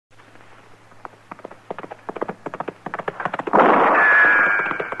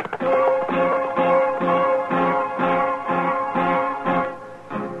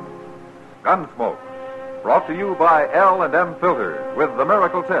to you by L&M Filters with the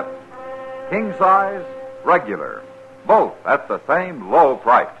Miracle Tip. King size, regular, both at the same low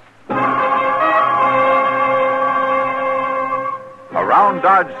price. Around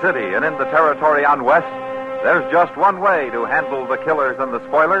Dodge City and in the territory on West, there's just one way to handle the killers and the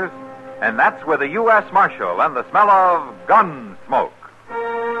spoilers, and that's with a U.S. Marshal and the smell of Gunsmoke.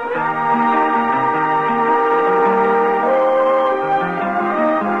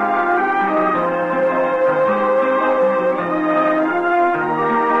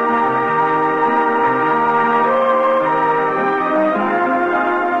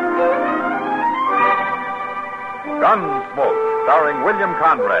 Gunsmoke, starring William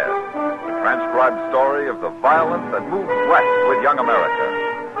Conrad, the transcribed story of the violence that moved west with young America,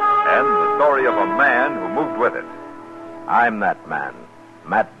 and the story of a man who moved with it. I'm that man,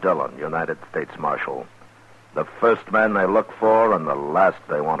 Matt Dillon, United States Marshal. The first man they look for and the last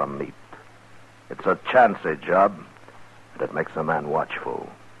they want to meet. It's a chancy job, and it makes a man watchful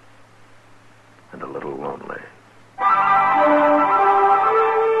and a little lonely.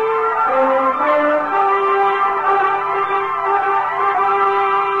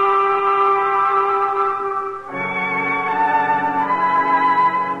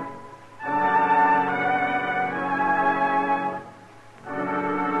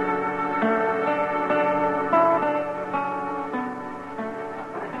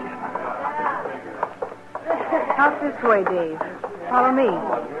 Out this way, Dave. Follow me.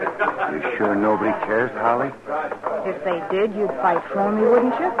 You sure nobody cares, Holly? If they did, you'd fight for me,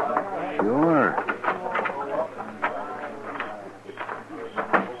 wouldn't you? Sure.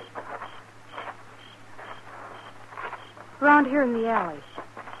 Around here in the alley.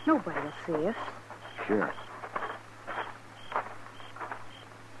 Nobody will see us. Sure.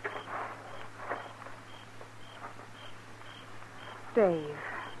 Dave.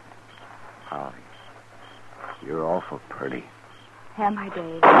 Holly, you're awful pretty. Am I,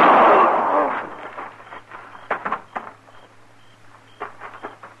 Dave?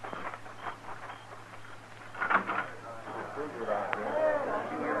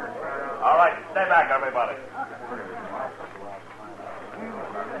 All right, stay back, everybody.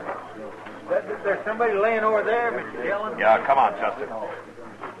 There's somebody laying over there, Mr. Dillon. Yeah, come on, Chester.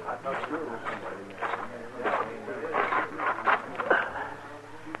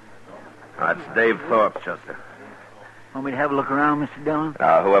 That's Dave Thorpe, Chester. Want me to have a look around, Mr. Dillon?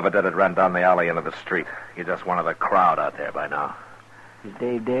 Whoever did it ran down the alley into the street. He's just one of the crowd out there by now. Is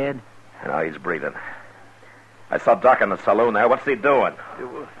Dave dead? No, he's breathing. I saw Doc in the saloon there. What's he doing?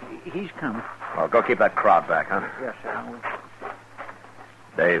 He's coming. Well, go keep that crowd back, huh? Yes, sir. I will.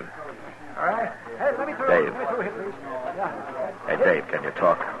 Dave. All right. Hey, let me through. Dave. Let me through here, please. Yeah. Hey, Dave, can you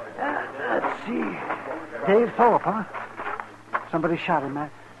talk? Let's see. Dave Thorpe, huh? Somebody shot him,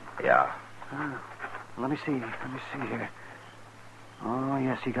 Matt. Yeah. Let me see here. Oh,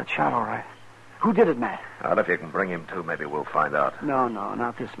 yes, he got shot all right. Who did it, Matt? Well, if you can bring him to, maybe we'll find out. No,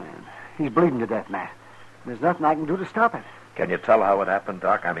 not this man. He's bleeding to death, Matt. There's nothing I can do to stop it. Can you tell how it happened,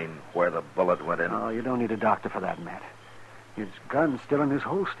 Doc? I mean, where the bullet went in? Oh, you don't need a doctor for that, Matt. His gun's still in his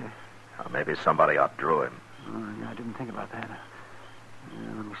holster. Well, maybe somebody outdrew him. Oh, yeah, I didn't think about that.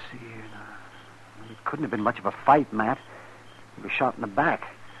 Let me see here. Now, it couldn't have been much of a fight, Matt. He was shot in the back.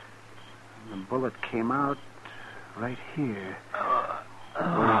 And the bullet came out right here.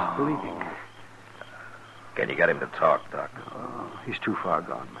 Where he's bleeding. Can you get him to talk, Doc? Oh, he's too far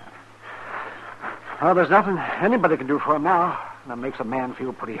gone, Matt. Well, there's nothing anybody can do for him now. That makes a man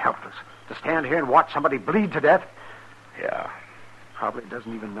feel pretty helpless. To stand here and watch somebody bleed to death. Yeah. Probably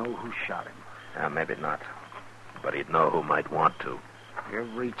doesn't even know who shot him. Maybe not. But he'd know who might want to.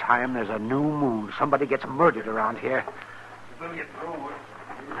 Every time there's a new moon, somebody gets murdered around here. We'll get through it.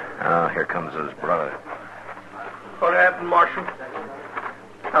 Oh, here comes his brother. What happened, Marshal?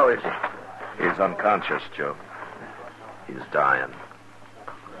 How is he? He's unconscious, Joe. He's dying.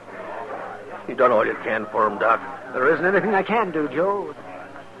 You done all you can for him, Doc. There isn't anything I can do, Joe.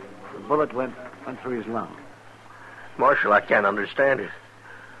 The bullet went through his lung. Marshal, I can't understand it.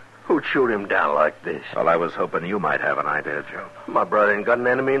 Who'd shoot him down like this? Well, I was hoping you might have an idea, Joe. My brother ain't got an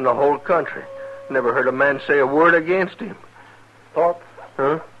enemy in the whole country. Never heard a man say a word against him. Thorpe?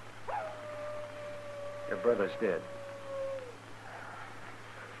 Huh? Your brother's dead.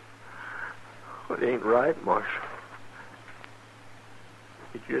 It ain't right, Marshal.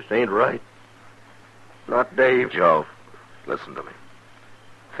 It just ain't right. Not Dave. Joe, listen to me.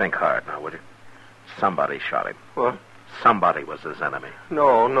 Think hard now, would you? Somebody shot him. What? Somebody was his enemy.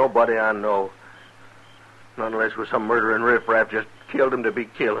 No, nobody I know. Not unless it was some murdering riffraff just killed him to be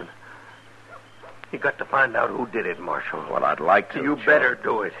killing. You got to find out who did it, Marshal. Well, I'd like to. You Joe. better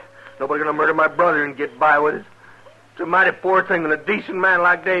do it. Nobody's going to murder my brother and get by with it. It's a mighty poor thing when a decent man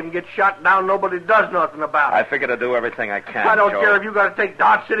like Dave can get shot down, nobody does nothing about it. I figure to do everything I can, I don't Joe. care if you got to take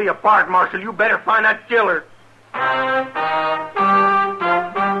Dodge City apart, Marshal. You better find that killer.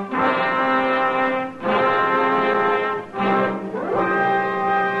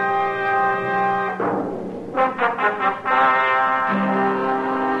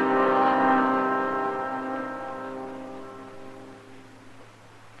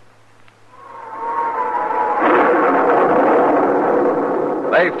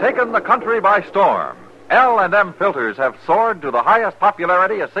 They've taken the country by storm. L&M filters have soared to the highest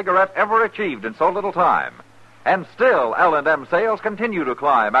popularity a cigarette ever achieved in so little time. And still, L&M sales continue to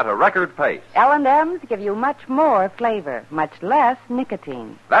climb at a record pace. L&M's give you much more flavor, much less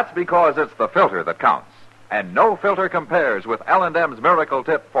nicotine. That's because it's the filter that counts. And no filter compares with L&M's Miracle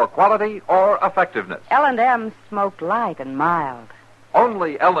Tip for quality or effectiveness. L&M's smoked light and mild.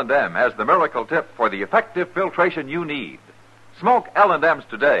 Only L&M has the Miracle Tip for the effective filtration you need. Smoke L&M's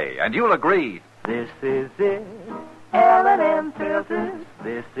today, and you'll agree. This is it, L&M filters.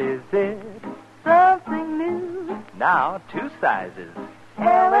 This is it, something new. Now 2 sizes.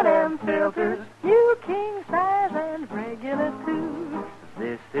 L&M filters, new king size and regular too.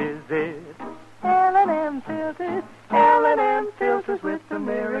 This is it, L&M filters. L&M filters with the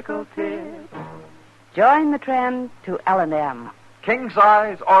miracle tip. Join the trend to L&M. King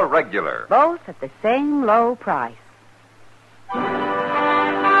size or regular. Both at the same low price.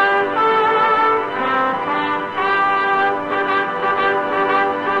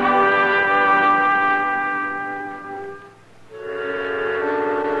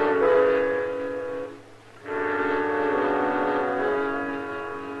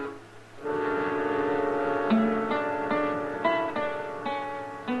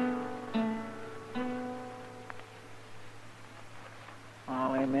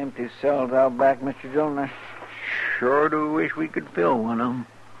 All them empty cells out back, Mr. Dillon, I sure do wish we could fill one of them.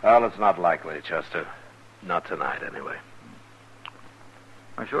 Well, it's not likely, Chester. Not tonight, anyway.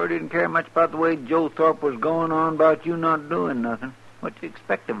 I sure didn't care much about the way Joe Thorpe was going on about you not doing nothing. What do you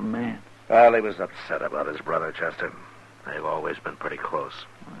expect of a man? Well, he was upset about his brother, Chester. They've always been pretty close.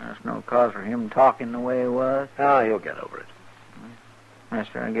 Well, there's no cause for him talking the way he was. Oh, he'll get over it.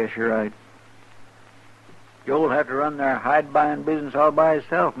 Mister, I guess you're right. Joe'll have to run their hide-buying business all by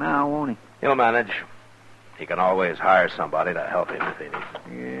himself now, won't he? He'll manage. He can always hire somebody to help him if he needs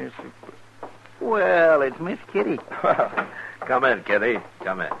it. Yes. Well, it's Miss Kitty. Come in, Kitty.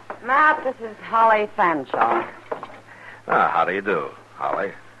 Come in. Matt, this is Holly Fanshawe. How do you do,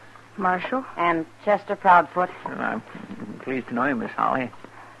 Holly? Marshal. And Chester Proudfoot. Well, I'm pleased to know you, Miss Holly.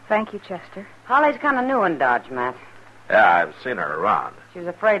 Thank you, Chester. Holly's kind of new in Dodge, Matt. Yeah, I've seen her around. She was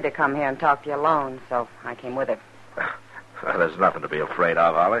afraid to come here and talk to you alone, so I came with her. Well, there's nothing to be afraid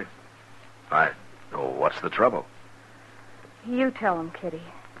of, Holly. What's the trouble? You tell him, Kitty.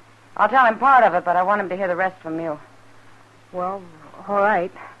 I'll tell him part of it, but I want him to hear the rest from you. Well, all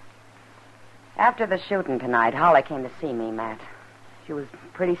right. After the shooting tonight, Holly came to see me, Matt. She was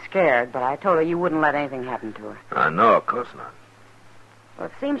pretty scared, but I told her you wouldn't let anything happen to her. No, of course not. Well,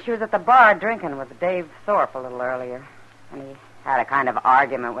 it seems she was at the bar drinking with Dave Thorpe a little earlier. And he had a kind of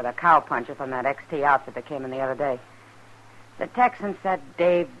argument with a cowpuncher from that XT outfit that came in the other day. The Texan said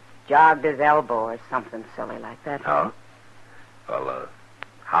Dave jogged his elbow or something silly like that. Oh? Well,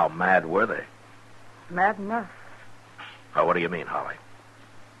 how mad were they? Mad enough. Oh, what do you mean, Holly?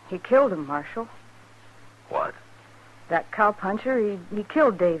 He killed him, Marshal. What? That cowpuncher, he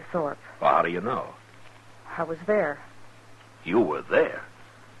killed Dave Thorpe. Well, how do you know? I was there. You were there?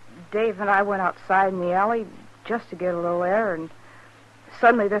 Dave and I went outside in the alley just to get a little air, and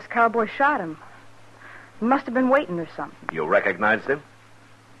suddenly this cowboy shot him. He must have been waiting or something. You recognized him?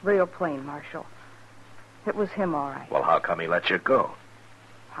 Real plain, Marshal. It was him, all right. Well, how come he let you go?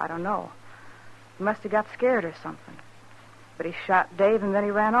 I don't know. He must have got scared or something. But he shot Dave, and then he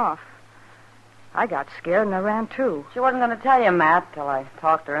ran off. I got scared, and I ran, too. She wasn't going to tell you, Matt, till I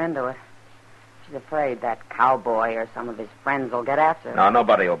talked her into it. She's afraid that cowboy or some of his friends will get after her. No,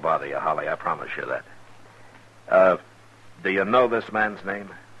 nobody will bother you, Holly. I promise you that. Do you know this man's name?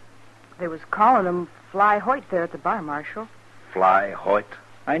 They was calling him Fly Hoyt there at the bar, Marshal. Fly Hoyt?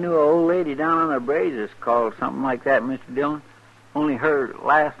 I knew an old lady down on the Brazos called something like that, Mr. Dillon. Only her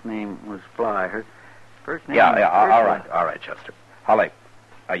last name was Fly. Her first name was all right, Chester. Holly,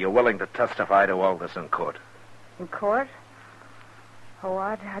 are you willing to testify to all this in court? In court? Oh,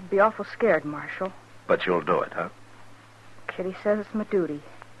 I'd be awful scared, Marshal. But you'll do it, huh? Kitty says it's my duty.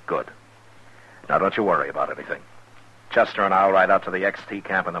 Good. Now, don't you worry about anything. Chester and I'll ride out to the XT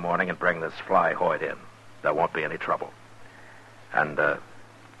camp in the morning and bring this Fly Hoyt in. There won't be any trouble. And,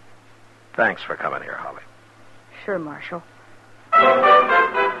 Thanks for coming here, Holly. Sure, Marshal.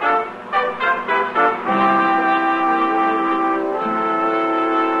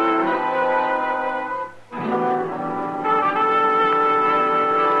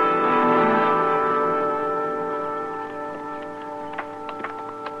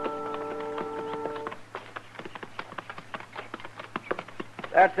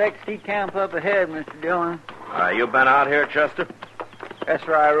 That's XT camp up ahead, Mr. Dillon. You been out here, Chester? That's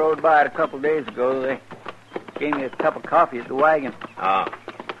where I rode by it a couple of days ago. They gave me a cup of coffee at the wagon. Oh.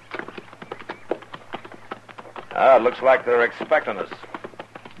 It looks like they're expecting us.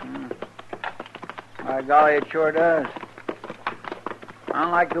 By golly, it sure does. I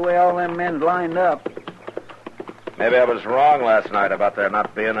don't like the way all them men's lined up. Maybe I was wrong last night about there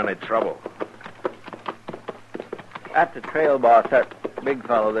not being any trouble. That's the trail boss, that big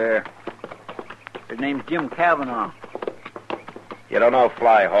fellow there. His name's Jim Cavanaugh. You don't know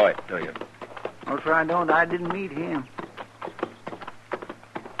Fly Hoyt, do you? No, sir, I don't. I didn't meet him.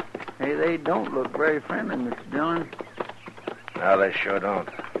 Hey, they don't look very friendly, Mr. Dillon. No, they sure don't.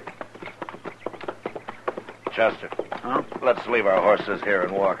 Chester. Huh? Let's leave our horses here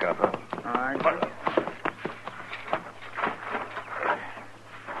and walk up, huh? All right.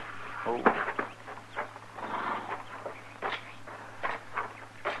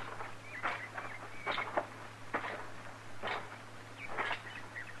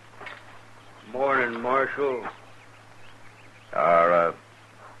 Morning, Marshal.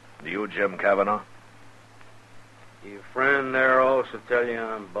 You Jim Cavanaugh? Your friend there also tell you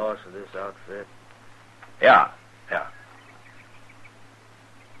I'm boss of this outfit? Yeah.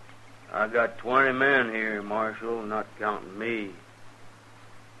 I got 20 men here, Marshal, not counting me.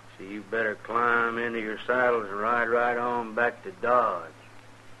 So you better climb into your saddles and ride right on back to Dodge.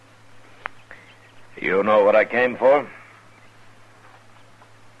 You know what I came for?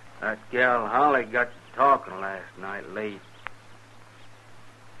 That gal Holly got to talking last night late.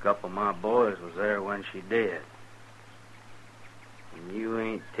 A couple of my boys was there when she did. And you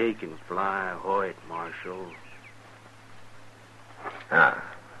ain't taking Fly Hoyt, Marshal.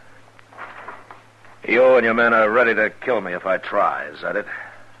 You and your men are ready to kill me if I try, is that it?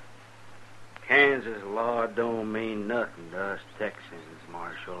 Kansas law don't mean nothing to us Texans,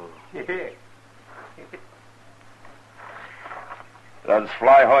 Marshal. Does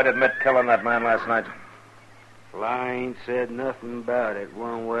Fly Hoyt admit killing that man last night? Fly ain't said nothing about it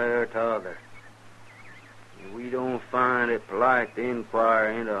one way or t'other. We don't find it polite to inquire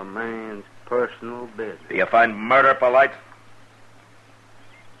into a man's personal business. Do you find murder polite?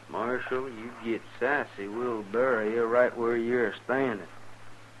 Marshal, you get sassy, we'll bury you right where you're standing.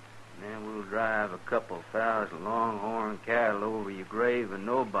 And then we'll drive a couple 1,000 longhorn cattle over your grave and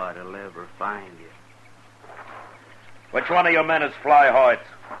nobody'll ever find you. Which one of your men is Fly Hoyt?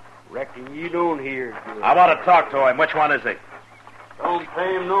 Reckon you don't hear good. I want to talk to him. Which one is he? Don't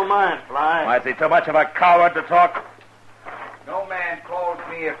pay him no mind, Fly. Why, is he too much of a coward to talk? No man calls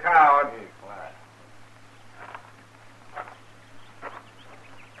me a coward.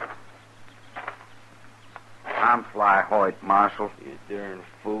 I'm Fly Hoyt, Marshal. You darn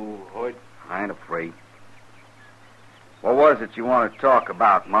fool, Hoyt. I ain't afraid. What was it you want to talk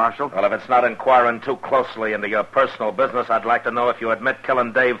about, Marshal? Well, if it's not inquiring too closely into your personal business, I'd like to know if you admit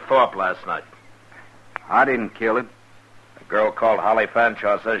killing Dave Thorpe last night. I didn't kill him. A girl called Holly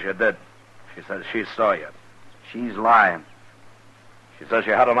Fanshaw says you did. She says she saw you. She's lying. She says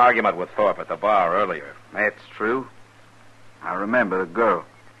you had an argument with Thorpe at the bar earlier. That's true. I remember the girl.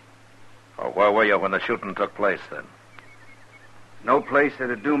 Oh, where were you when the shooting took place, then? No place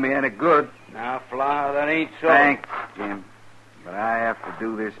that'd do me any good. Now, Fly, that ain't so. Thanks, Jim. But I have to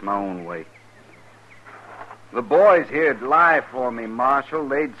do this my own way. The boys here'd lie for me, Marshal.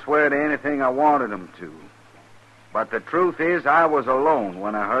 They'd swear to anything I wanted them to. But the truth is, I was alone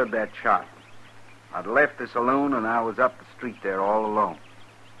when I heard that shot. I'd left the saloon and I was up the street there all alone.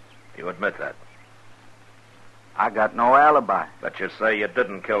 You admit that? I got no alibi. But you say you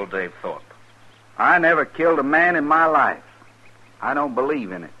didn't kill Dave Thorpe. I never killed a man in my life. I don't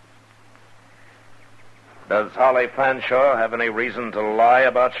believe in it. Does Holly Fanshaw have any reason to lie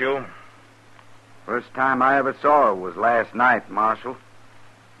about you? First time I ever saw her was last night, Marshal.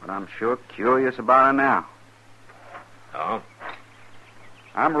 But I'm sure curious about her now. Oh?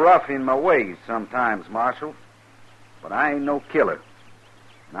 I'm rough in my ways sometimes, Marshal. But I ain't no killer.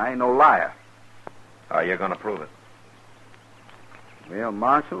 And I ain't no liar. How are you going to prove it? Well,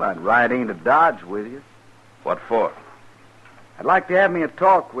 Marshal, I'd ride into Dodge with you. What for? I'd like to have me a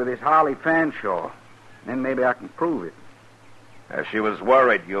talk with this Holly Fanshaw. Then maybe I can prove it. She was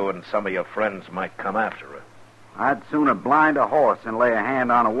worried you and some of your friends might come after her. I'd sooner blind a horse than lay a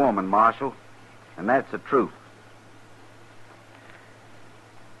hand on a woman, Marshal. And that's the truth.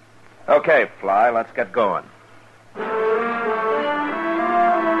 Okay, Fly, let's get going.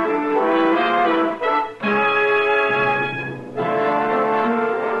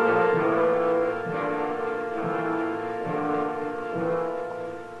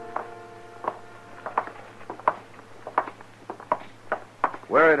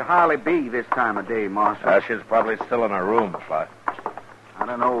 Where'd Holly be this time of day, Marshal? She's probably still in her room, Fly. I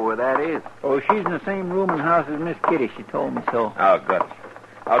don't know where that is. Oh, she's in the same room and house as Miss Kitty. She told me so. Oh, good.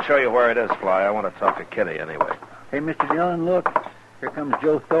 I'll show you where it is, Fly. I want to talk to Kitty anyway. Hey, Mr. Dillon, look. Here comes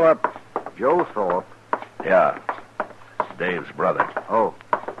Joe Thorpe. Joe Thorpe? Yeah. It's Dave's brother. Oh.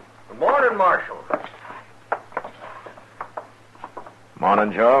 Good morning, Marshal.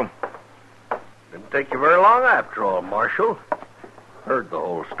 Morning, Joe. Didn't take you very long after all, Marshal. Heard the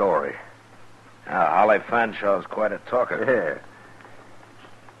whole story. Yeah, Holly Fanshaw's quite a talker.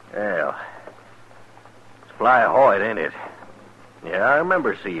 Yeah. Well, it's Fly Hoyt, ain't it? Yeah, I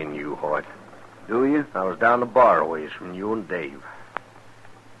remember seeing you, Hoyt. Do you? I was down the bar ways from you and Dave.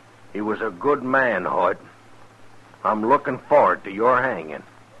 He was a good man, Hoyt. I'm looking forward to your hanging.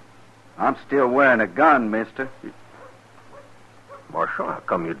 I'm still wearing a gun, mister. Marshal, how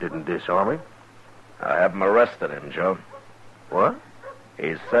come you didn't disarm him? I haven't arrested him, Joe. What?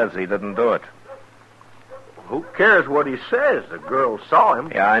 He says he didn't do it. Who cares what he says? The girl saw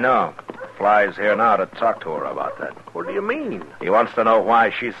him. Yeah, I know. Fly's here now to talk to her about that. What do you mean? He wants to know why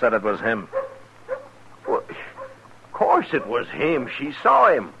she said it was him. Well, of course it was him. She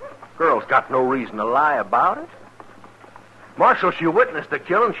saw him. Girl's got no reason to lie about it. Marshal, she witnessed the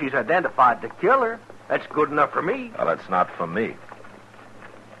killing. She's identified the killer. That's good enough for me. Well, it's not for me.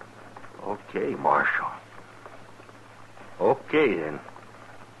 Okay, Marshal. Okay, then.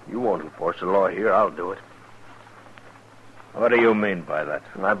 You won't enforce the law here. I'll do it. What do you mean by that?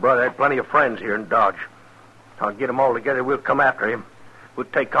 My brother had plenty of friends here in Dodge. I'll get them all together. We'll come after him. We'll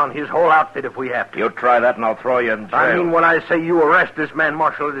take on his whole outfit if we have to. You try that and I'll throw you in jail. I mean, when I say you arrest this man,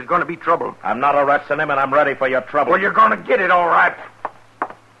 Marshal, there's going to be trouble. I'm not arresting him and I'm ready for your trouble. Well, you're going to get it, all right.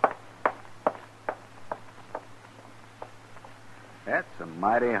 That's a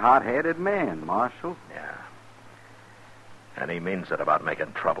mighty hot-headed man, Marshal. Yeah. And he means it about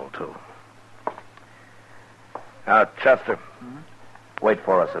making trouble, too. Now, Chester, wait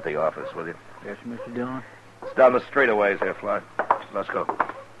for us at the office, will you? Yes, Mr. Dillon. It's down the street a ways here, Fly. Let's go.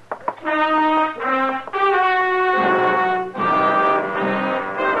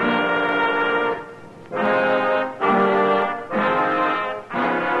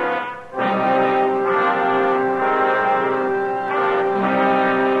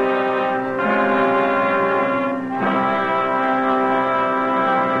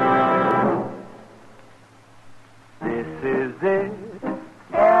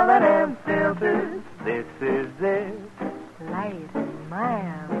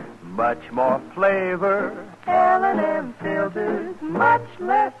 Much more flavor, L&M filters, much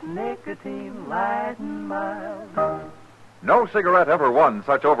less nicotine, light and mild. No cigarette ever won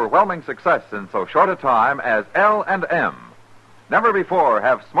such overwhelming success in so short a time as L&M. Never before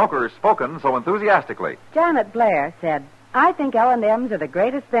have smokers spoken so enthusiastically. Janet Blair said, "I think L&Ms are the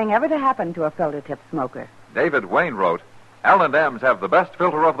greatest thing ever to happen to a filter-tip smoker." David Wayne wrote, L&Ms have the best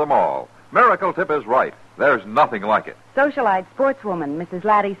filter of them all. Miracle Tip is right. There's nothing like it. Socialite sportswoman Mrs.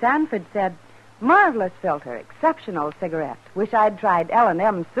 Laddie Sanford said, "Marvelous filter, exceptional cigarette. Wish I'd tried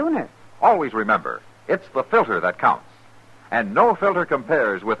L&M sooner." Always remember, it's the filter that counts. And no filter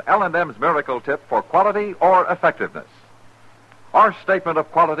compares with L&M's Miracle Tip for quality or effectiveness. Our statement of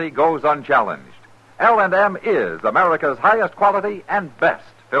quality goes unchallenged. L&M is America's highest quality and best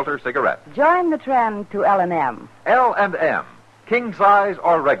filter cigarette. Join the trend to L&M. L&M, king size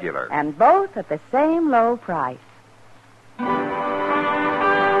or regular. And both at the same low price.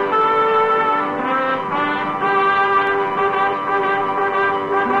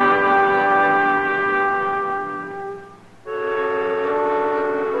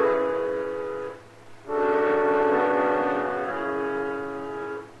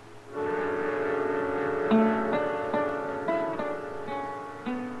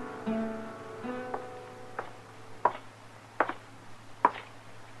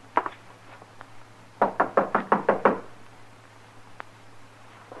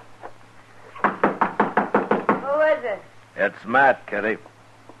 It's Matt, Kitty.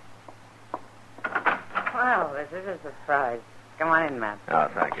 Well, this is a surprise. Come on in, Matt. Oh,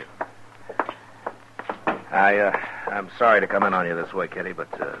 thank you. I'm sorry to come in on you this way, Kitty, but,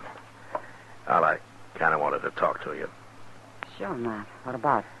 I kind of wanted to talk to you. Sure, Matt. What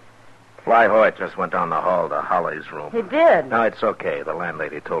about? Fly Hoyt just went down the hall to Holly's room. He did? No, it's okay. The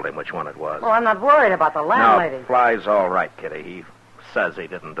landlady told him which one it was. Well, I'm not worried about the landlady. No, Fly's all right, Kitty. He says he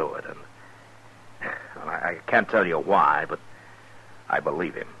didn't do it, and well, I can't tell you why, but I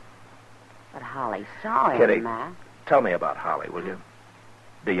believe him. But Holly saw him, Kitty, Matt. tell me about Holly, will you?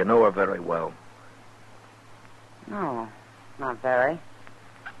 Do you know her very well? No, not very.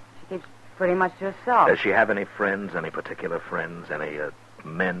 She keeps pretty much to herself. Does she have any friends, any particular friends, any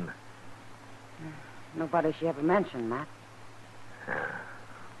men? Nobody she ever mentioned, Matt.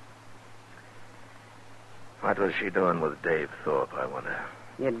 What was she doing with Dave Thorpe, I wonder?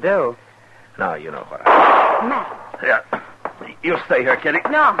 You do? No, you know what Matt. Yeah. You stay here, Kitty.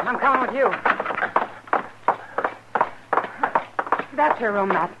 No, I'm coming with you. That's her room,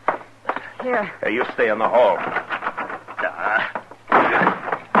 Matt. Here. Hey, you stay in the hall.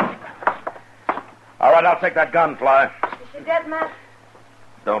 All right, I'll take that gun, Fly. Is she dead, Matt?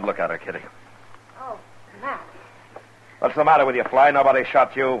 Don't look at her, Kitty. Oh, Matt. What's the matter with you, Fly? Nobody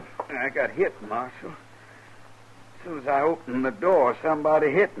shot you. I got hit, Marshal. As soon as I opened the door,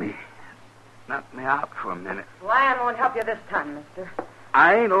 somebody hit me. Knocked me out for a minute. Lying won't help you this time, mister.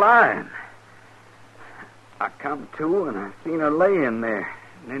 I ain't lying. I come to and I seen her laying there.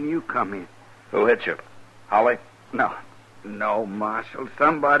 And then you come in. Who hit you? Holly? No, Marshal.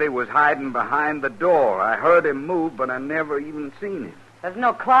 Somebody was hiding behind the door. I heard him move, but I never even seen him. There's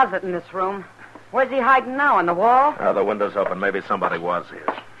no closet in this room. Where's he hiding now? On the wall? The window's open. Maybe somebody was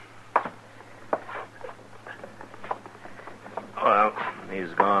here. Well,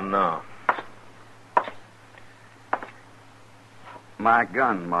 he's gone now. My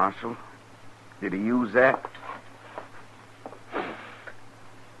gun, Marshal. Did he use that?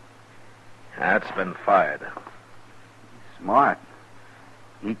 That's been fired. Smart.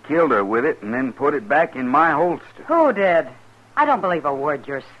 He killed her with it and then put it back in my holster. Who did? I don't believe a word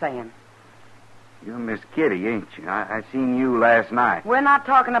you're saying. You're Miss Kitty, ain't you? I seen you last night. We're not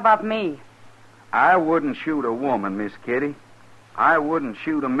talking about me. I wouldn't shoot a woman, Miss Kitty. I wouldn't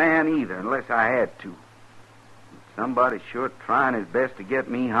shoot a man either unless I had to. Somebody's sure trying his best to get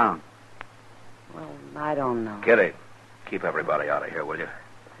me hung. Well, I don't know. Kitty, keep everybody out of here, will you?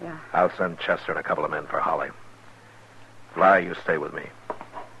 Yeah. I'll send Chester and a couple of men for Holly. Fly, you stay with me.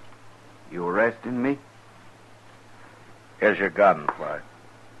 You arresting me? Here's your gun, Fly.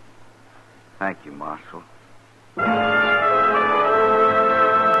 Thank you, Marshal.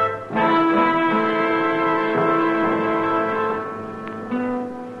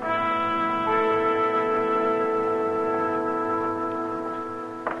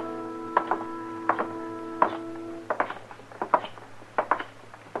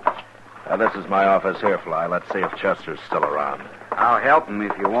 This is my office here, Fly. Let's see if Chester's still around. I'll help him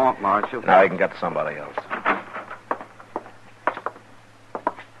if you want, Marshal. Now you can get somebody else.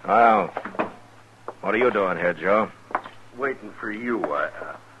 Well, what are you doing here, Joe? Waiting for you. I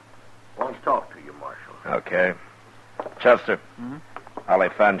want to talk to you, Marshal. Okay. Chester, Holly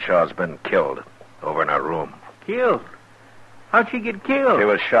Fanshaw's been killed over in her room. Killed? How'd she get killed? She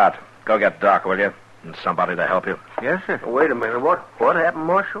was shot. Go get Doc, will you? And somebody to help you. Yes, sir. Wait a minute. What happened,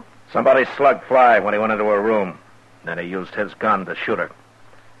 Marshal? Somebody slugged Fly when he went into her room. Then he used his gun to shoot her.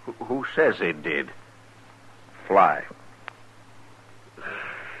 Who says he did? Fly.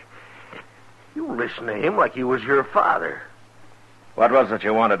 You listen to him like he was your father. What was it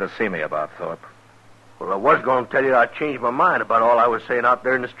you wanted to see me about, Thorpe? Well, I was going to tell you I changed my mind about all I was saying out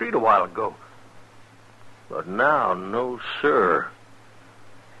there in the street a while ago. But now, no, sir.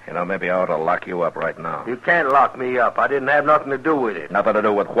 You know, maybe I ought to lock you up right now. You can't lock me up. I didn't have nothing to do with it. Nothing to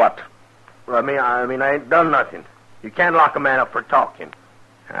do with what? Well, I mean, I ain't done nothing. You can't lock a man up for talking.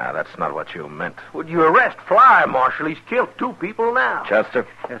 That's not what you meant. Would you arrest Fly, Marshal? He's killed 2 people now. Chester?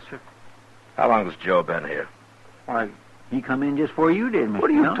 Yes, sir. How long's Joe been here? Why, he come in just before you did, Mr. What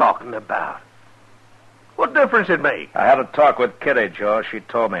are you Dillon. talking about? What difference it make? I had a talk with Kitty, Joe. She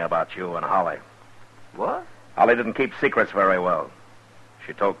told me about you and Holly. What? Holly didn't keep secrets very well.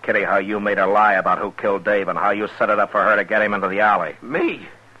 She told Kitty how you made her lie about who killed Dave and how you set it up for her to get him into the alley. Me?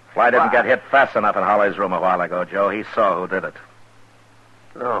 Fly didn't get hit fast enough in Holly's room a while ago, Joe. He saw who did it.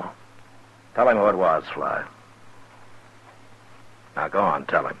 No. Tell him who it was, Fly. Now, go on,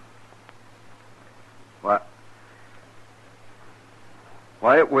 tell him. What?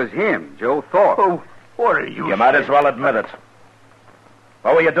 Why, it was him, Joe Thorpe. Oh, what are you You might as well admit it.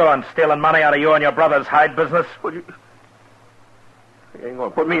 What were you doing, stealing money out of you and your brother's hide business? You ain't going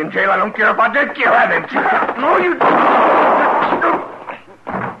to put me in jail. I don't care if I did kill him. No, you...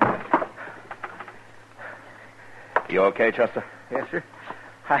 You okay, Chester? Yes, sir.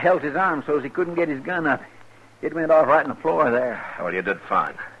 I held his arm so he couldn't get his gun up. It went off right on the floor there. Well, you did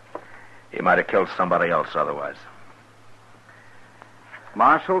fine. He might have killed somebody else otherwise.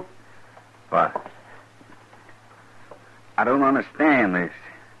 Marshal, What? I don't understand this.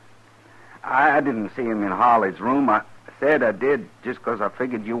 I didn't see him in Holly's room. I said I did just because I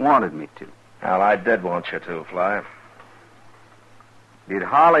figured you wanted me to. Well, I did want you to, Fly. Did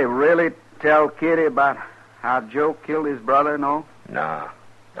Holly really tell Kitty about how Joe killed his brother and all? No.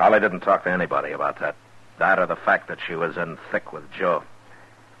 Holly didn't talk to anybody about that. That or the fact that she was in thick with Joe.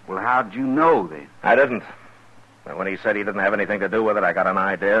 Well, how'd you know then? I didn't. But when he said he didn't have anything to do with it, I got an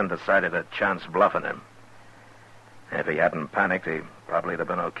idea and decided to chance bluffing him. If he hadn't panicked, he probably'd have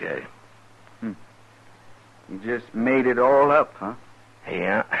been okay. You just made it all up, huh?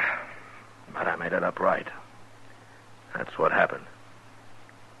 Yeah. But I made it up right. That's what happened.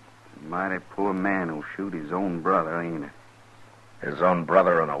 Mighty poor man who'll shoot his own brother, ain't it? His own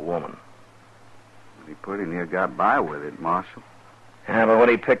brother and a woman. He pretty near got by with it, Marshal. Yeah, but when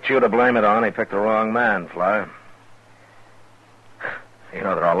he picked you to blame it on, he picked the wrong man, Fly. You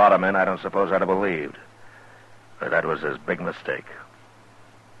know, there are a lot of men I don't suppose I'd have believed. But that was his big mistake.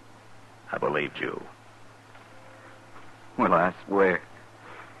 I believed you. Well, I swear.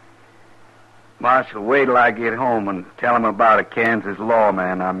 Marshal, wait till I get home and tell him about a Kansas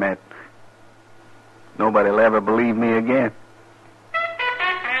lawman I met. Nobody'll ever believe me again.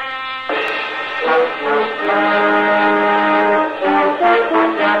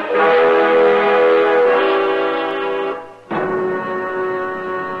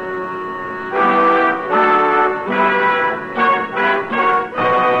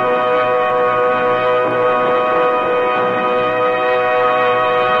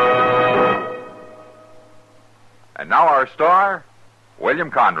 And now our star,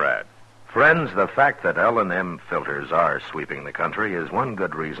 William Conrad. Friends, the fact that L&M filters are sweeping the country is one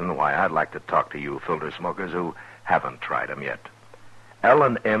good reason why I'd like to talk to you filter smokers who haven't tried them yet.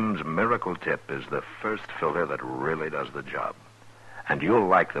 L&M's Miracle Tip is the first filter that really does the job. And you'll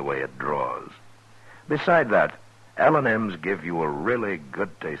like the way it draws. Beside that, L&M's give you a really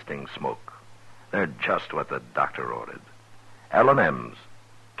good-tasting smoke. They're just what the doctor ordered. L&M's,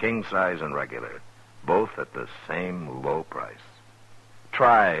 king size and regular, both at the same low price.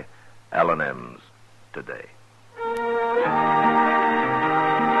 Try L&M's today.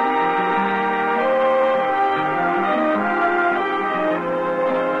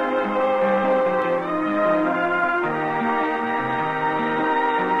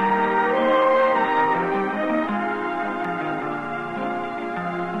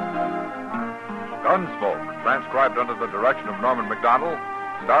 Gunsmoke, transcribed under the direction of Norman MacDonald,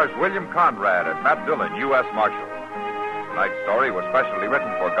 stars William Conrad and Matt Dillon, U.S. Marshal. Tonight's story was specially written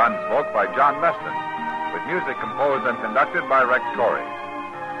for Gunsmoke by John Meston, with music composed and conducted by Rex Corey.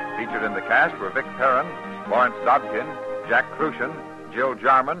 Featured in the cast were Vic Perrin, Lawrence Dobkin, Jack Crucian, Jill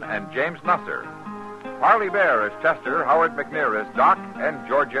Jarman, and James Nusser. Harley Bear is Chester, Howard McNear is Doc, and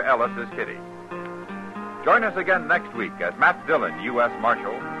Georgia Ellis is Kitty. Join us again next week as Matt Dillon, U.S.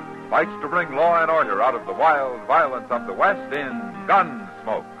 Marshal, fights to bring law and order out of the wild violence of the West in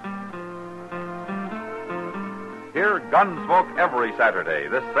Gunsmoke. Hear Gunsmoke every Saturday,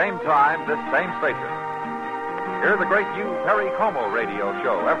 this same time, this same station. Hear the great Hugh Perry Como radio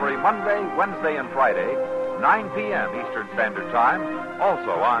show every Monday, Wednesday, and Friday, 9 p.m. Eastern Standard Time,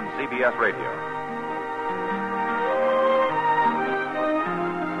 also on CBS Radio.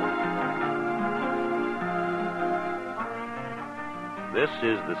 This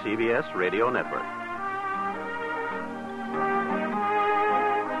is the CBS Radio Network.